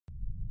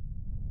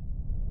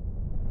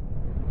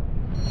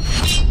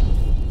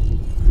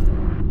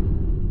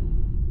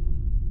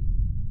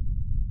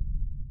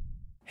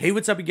Hey,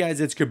 what's up you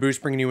guys, it's Caboose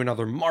bringing you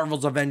another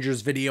Marvel's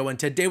Avengers video, and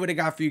today what I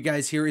got for you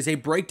guys here is a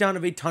breakdown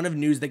of a ton of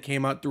news that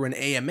came out through an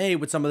AMA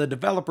with some of the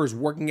developers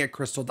working at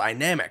Crystal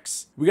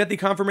Dynamics. We got the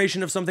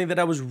confirmation of something that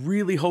I was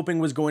really hoping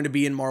was going to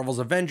be in Marvel's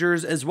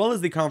Avengers, as well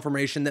as the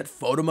confirmation that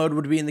photo mode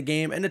would be in the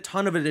game, and a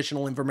ton of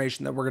additional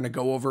information that we're going to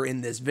go over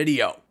in this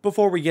video.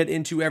 Before we get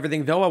into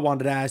everything though, I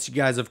wanted to ask you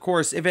guys, of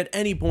course, if at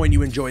any point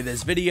you enjoy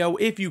this video,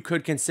 if you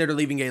could consider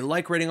leaving a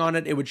like rating on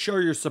it, it would show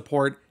your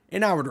support,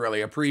 and I would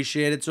really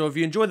appreciate it. So if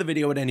you enjoy the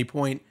video at any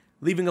point,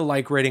 leaving a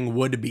like rating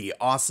would be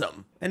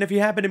awesome. And if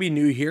you happen to be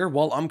new here,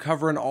 well, I'm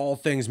covering all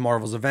things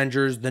Marvel's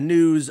Avengers, the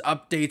news,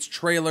 updates,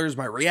 trailers,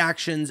 my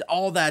reactions,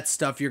 all that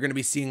stuff you're going to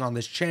be seeing on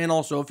this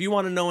channel. So if you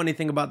want to know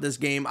anything about this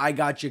game, I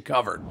got you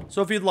covered.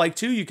 So if you'd like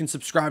to, you can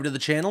subscribe to the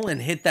channel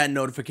and hit that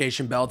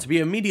notification bell to be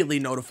immediately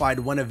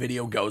notified when a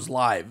video goes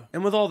live.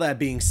 And with all that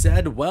being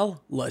said,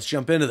 well, let's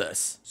jump into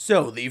this.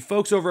 So the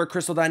folks over at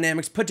Crystal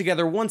Dynamics put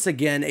together once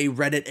again a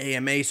Reddit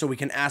AMA so we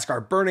can ask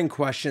our burning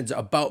questions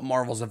about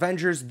Marvel's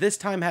Avengers, this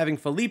time having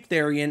Philippe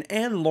Therian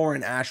and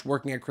Lauren Ash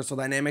working at Crystal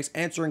Dynamics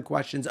answering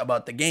questions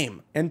about the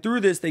game. And through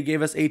this, they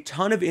gave us a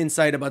ton of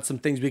insight about some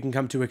things we can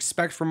come to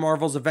expect from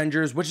Marvel's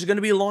Avengers, which is going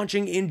to be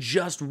launching in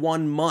just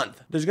 1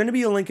 month. There's going to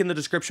be a link in the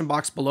description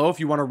box below if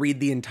you want to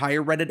read the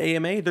entire Reddit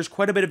AMA. There's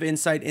quite a bit of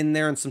insight in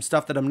there and some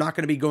stuff that I'm not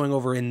going to be going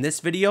over in this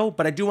video,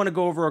 but I do want to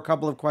go over a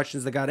couple of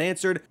questions that got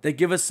answered that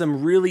give us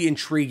some really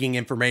intriguing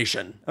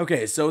information.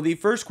 Okay, so the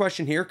first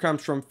question here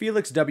comes from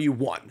Felix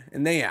W1,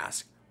 and they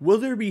ask, will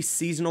there be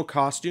seasonal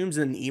costumes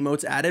and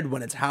emotes added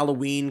when it's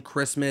Halloween,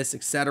 Christmas,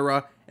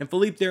 etc.? And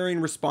Philippe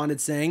Therian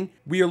responded saying,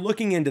 we are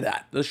looking into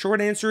that. The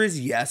short answer is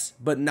yes,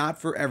 but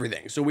not for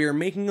everything. So we are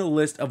making a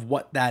list of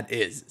what that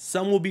is.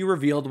 Some will be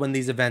revealed when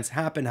these events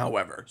happen,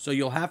 however, so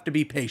you'll have to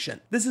be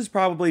patient. This is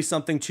probably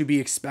something to be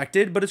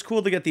expected, but it's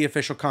cool to get the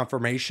official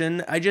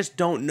confirmation. I just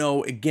don't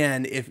know,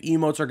 again, if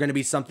emotes are going to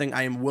be something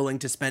I am willing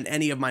to spend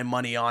any of my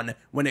money on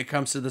when it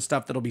comes to the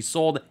stuff that'll be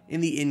sold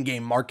in the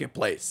in-game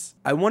marketplace.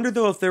 I wonder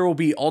though if there will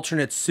be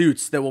alternate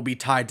suits that will be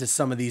tied to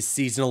some of these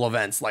seasonal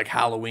events like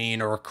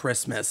Halloween or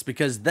Christmas,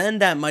 because then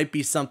that might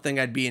be something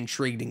I'd be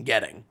intrigued in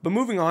getting. But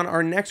moving on,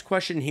 our next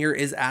question here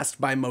is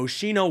asked by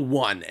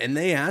Moschino1, and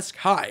they ask,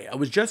 hi, I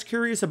was just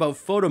curious about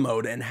photo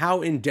mode and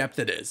how in-depth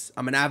it is.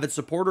 I'm an avid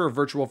supporter of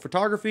virtual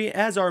photography,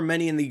 as are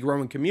many in the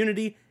growing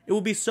community. It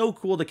will be so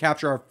cool to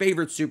capture our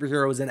favorite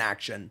superheroes in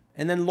action.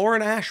 And then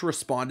Lauren Ash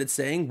responded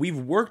saying, we've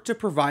worked to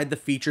provide the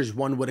features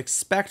one would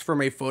expect from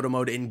a photo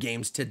mode in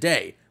games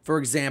today. For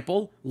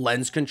example,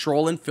 lens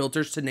control and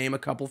filters to name a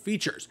couple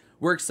features.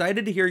 We're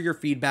excited to hear your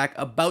feedback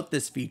about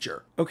this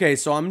feature. Okay,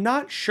 so I'm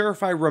not sure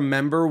if I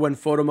remember when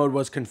photo mode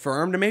was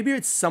confirmed. Maybe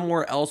it's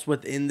somewhere else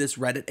within this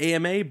Reddit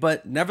AMA,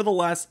 but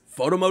nevertheless,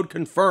 photo mode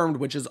confirmed,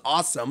 which is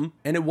awesome.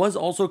 And it was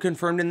also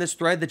confirmed in this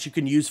thread that you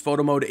can use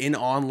photo mode in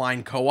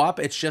online co-op.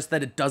 It's just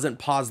that it doesn't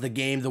pause the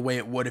game the way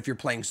it would if you're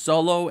playing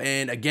solo.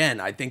 And again,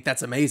 I think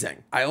that's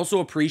amazing. I also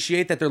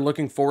appreciate that they're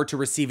looking forward to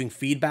receiving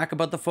feedback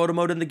about the photo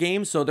mode in the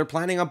game. So they're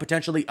planning on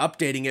potentially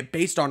updating it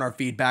based on our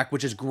feedback,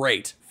 which is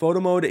great. Photo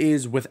mode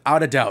is without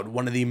a doubt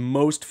one of the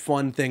most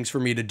fun things for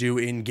me to do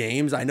in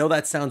games. I know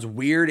that sounds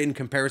weird in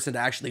comparison to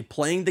actually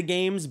playing the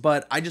games,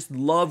 but I just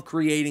love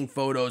creating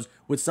photos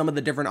with some of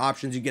the different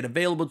options you get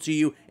available to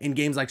you in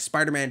games like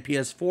Spider-Man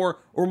PS4,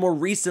 or more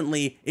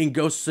recently in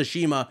Ghost of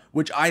Tsushima,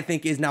 which I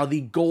think is now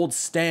the gold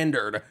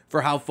standard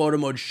for how photo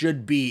mode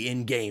should be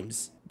in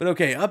games. But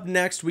okay, up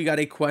next, we got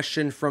a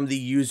question from the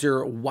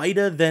user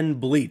Whiter Than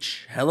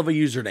Bleach, hell of a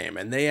username,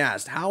 and they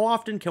asked, how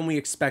often can we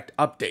expect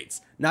updates?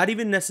 Not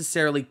even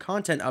necessarily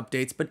content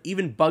updates, but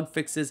even bug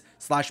fixes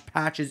 /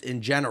 patches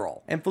in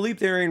general. And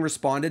Philippe Therian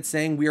responded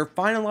saying, we are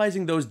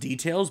finalizing those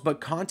details, but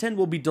content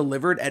will be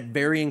delivered at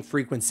varying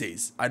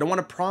frequencies. I don't want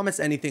to promise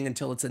anything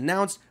until it's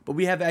announced, but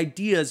we have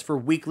ideas for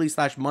weekly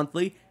 /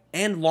 monthly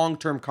and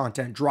long-term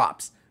content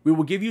drops. We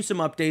will give you some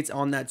updates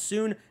on that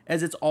soon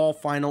as it's all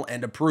final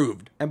and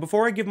approved. And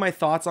before I give my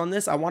thoughts on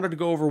this, I wanted to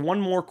go over one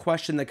more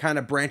question that kind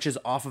of branches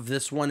off of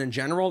this one in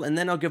general, and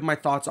then I'll give my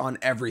thoughts on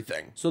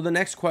everything. So the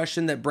next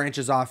question that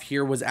branches off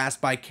here was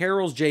asked by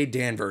Carol J.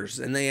 Danvers,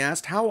 and they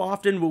asked, how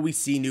often will we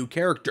see new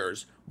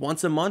characters?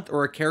 Once a month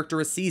or a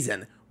character a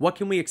season? What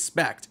can we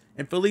expect?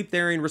 And Philippe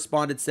Therian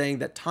responded saying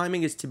that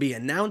timing is to be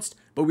announced,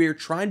 but we are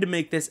trying to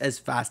make this as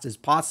fast as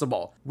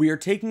possible. We are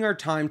taking our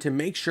time to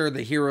make sure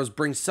the heroes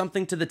bring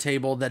something to the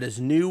table that is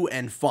new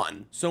and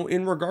fun. So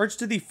in regards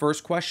to the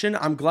first question,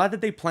 I'm glad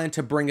that they plan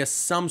to bring us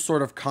some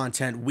sort of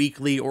content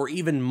weekly or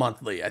even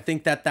monthly. I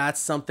think that that's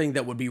something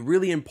that would be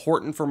really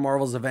important for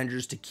Marvel's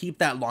Avengers to keep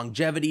that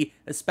longevity,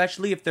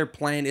 especially if their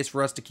plan is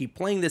for us to keep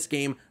playing this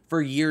game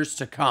for years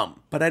to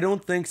come. But I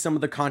don't think some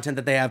of the content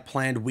that they have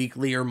planned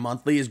weekly or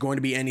monthly is going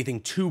to be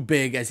anything too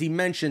big, as he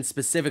mentioned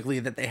specifically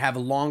that they have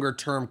longer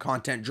term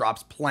content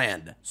drops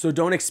planned. So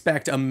don't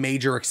expect a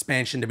major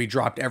expansion to be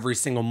dropped every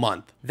single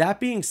month. That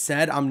being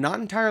said, I'm not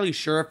entirely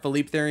sure if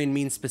Philippe Therian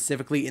means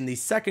specifically in the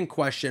second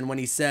question when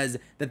he says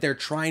that they're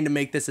trying to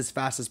make this as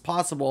fast as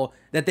possible,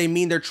 that they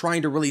mean they're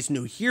trying to release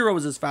new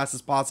heroes as fast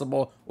as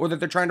possible, or that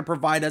they're trying to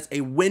provide us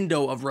a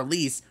window of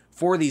release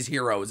for these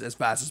heroes as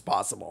fast as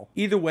possible.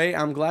 Either way,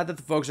 I'm glad that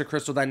the folks at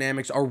Crystal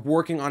Dynamics are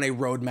working on a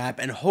roadmap,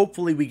 and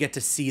hopefully we get to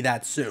see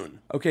that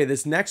soon. Okay,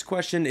 this next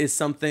question is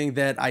something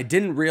that I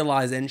didn't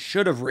realize and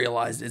should have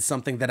realized is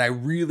something that I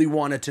really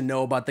wanted to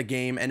know about the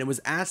game, and it was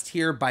asked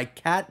here by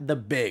Cat the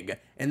Big,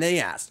 and they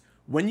asked,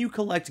 when you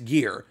collect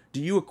gear, do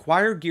you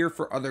acquire gear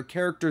for other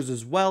characters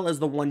as well as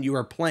the one you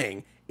are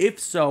playing? If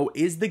so,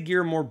 is the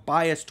gear more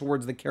biased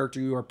towards the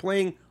character you are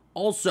playing?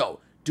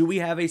 Also, do we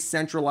have a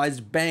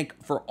centralized bank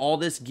for all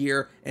this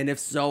gear, and if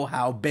so,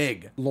 how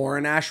big?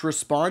 Lauren Ash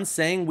responds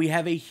saying, we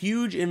have a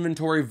huge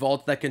inventory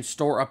vault that can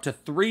store up to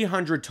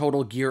 300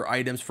 total gear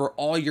items for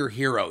all your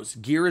heroes.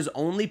 Gear is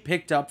only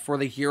picked up for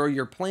the hero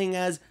you're playing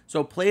as,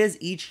 so play as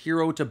each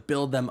hero to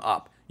build them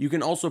up. You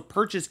can also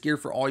purchase gear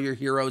for all your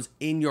heroes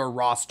in your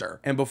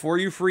roster. And before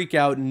you freak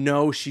out,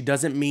 no, she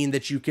doesn't mean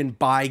that you can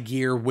buy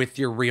gear with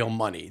your real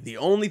money. The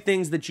only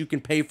things that you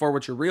can pay for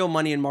with your real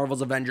money in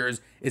Marvel's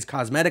Avengers is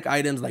cosmetic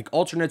items like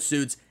alternate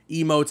suits,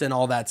 emotes, and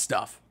all that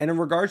stuff. And in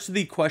regards to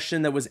the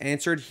question that was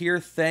answered here,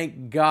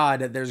 thank God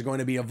that there's going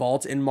to be a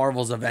vault in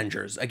Marvel's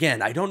Avengers.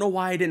 Again, I don't know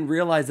why I didn't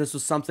realize this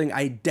was something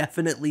I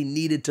definitely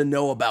needed to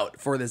know about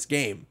for this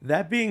game.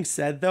 That being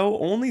said though,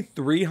 only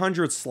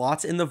 300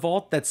 slots in the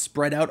vault that's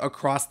spread out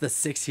across the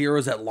 6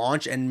 heroes at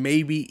launch, and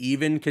maybe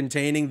even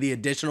containing the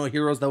additional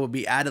heroes that will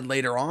be added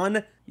later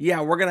on.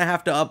 Yeah, we're going to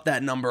have to up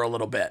that number a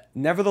little bit.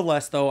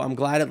 Nevertheless, though, I'm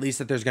glad at least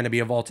that there's going to be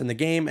a vault in the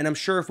game, and I'm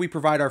sure if we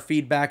provide our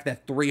feedback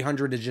that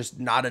 300 is just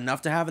not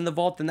enough to have in the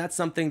vault, then that's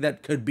something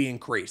that could be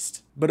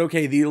increased. But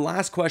okay, the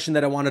last question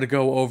that I wanted to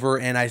go over,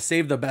 and I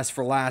saved the best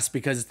for last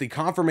because it's the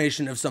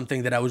confirmation of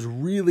something that I was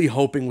really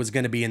hoping was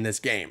going to be in this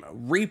game.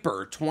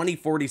 Reaper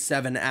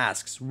 2047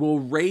 asks, will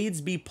raids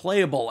be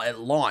playable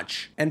at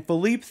launch? And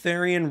Philippe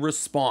Therian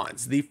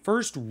responds, the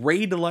first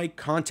raid-like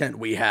content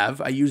we have,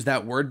 I use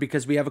that word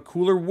because we have a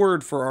cooler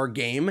word for our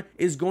game,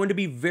 is going to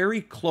be very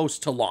close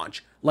to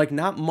launch. Like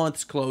not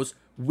months close,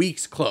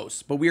 weeks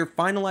close, but we are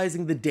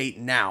finalizing the date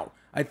now.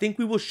 I think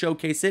we will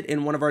showcase it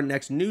in one of our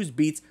next news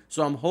beats,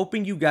 so I'm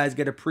hoping you guys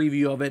get a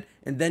preview of it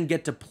and then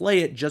get to play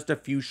it just a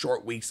few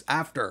short weeks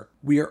after.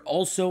 We are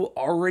also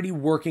already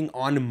working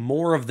on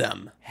more of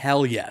them.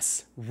 Hell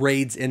yes,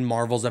 raids in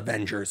Marvel's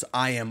Avengers.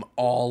 I am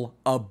all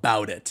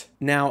about it.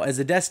 Now, as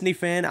a Destiny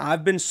fan,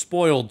 I've been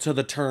spoiled to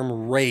the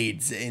term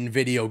raids in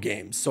video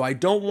games, so I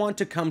don't want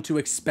to come to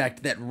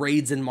expect that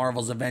raids in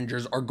Marvel's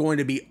Avengers are going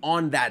to be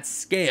on that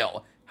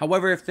scale.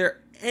 However, if they're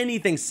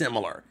anything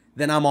similar,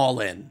 then I'm all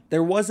in.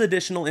 There was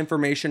additional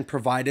information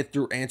provided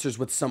through answers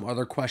with some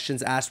other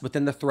questions asked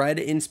within the thread,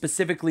 in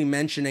specifically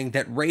mentioning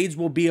that raids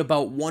will be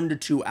about 1 to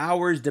 2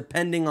 hours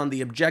depending on the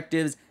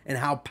objectives and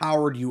how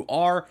powered you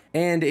are,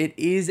 and it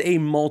is a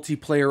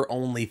multiplayer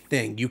only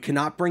thing. You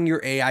cannot bring your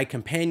AI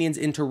companions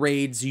into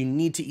raids. You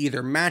need to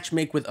either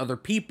matchmake with other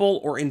people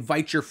or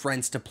invite your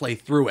friends to play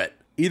through it.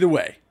 Either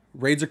way,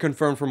 raids are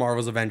confirmed for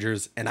Marvel's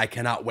Avengers, and I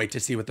cannot wait to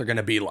see what they're going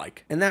to be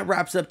like. And that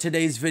wraps up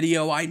today's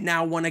video. I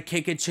now want to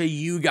kick it to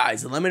you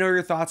guys. Let me know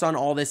your thoughts on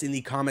all this in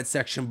the comment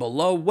section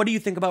below. What do you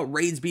think about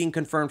raids being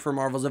confirmed for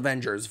Marvel's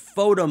Avengers,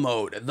 photo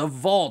mode, the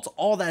vault,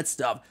 all that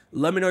stuff?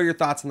 Let me know your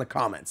thoughts in the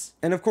comments.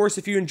 And of course,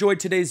 if you enjoyed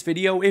today's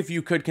video, if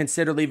you could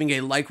consider leaving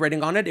a like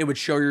rating on it, it would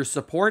show your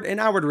support, and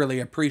I would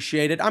really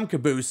appreciate it. I'm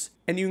Caboose,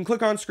 and you can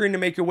click on screen to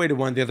make your way to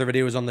one of the other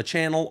videos on the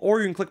channel, or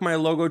you can click my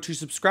logo to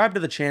subscribe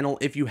to the channel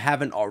if you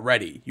haven't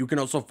already. You can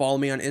also follow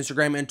me on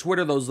Instagram and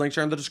Twitter. Those links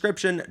are in the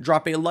description.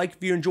 Drop a like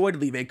if you enjoyed,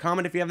 leave a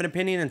comment if you have an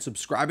opinion, and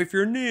subscribe if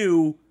you're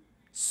new.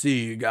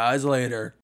 See you guys later.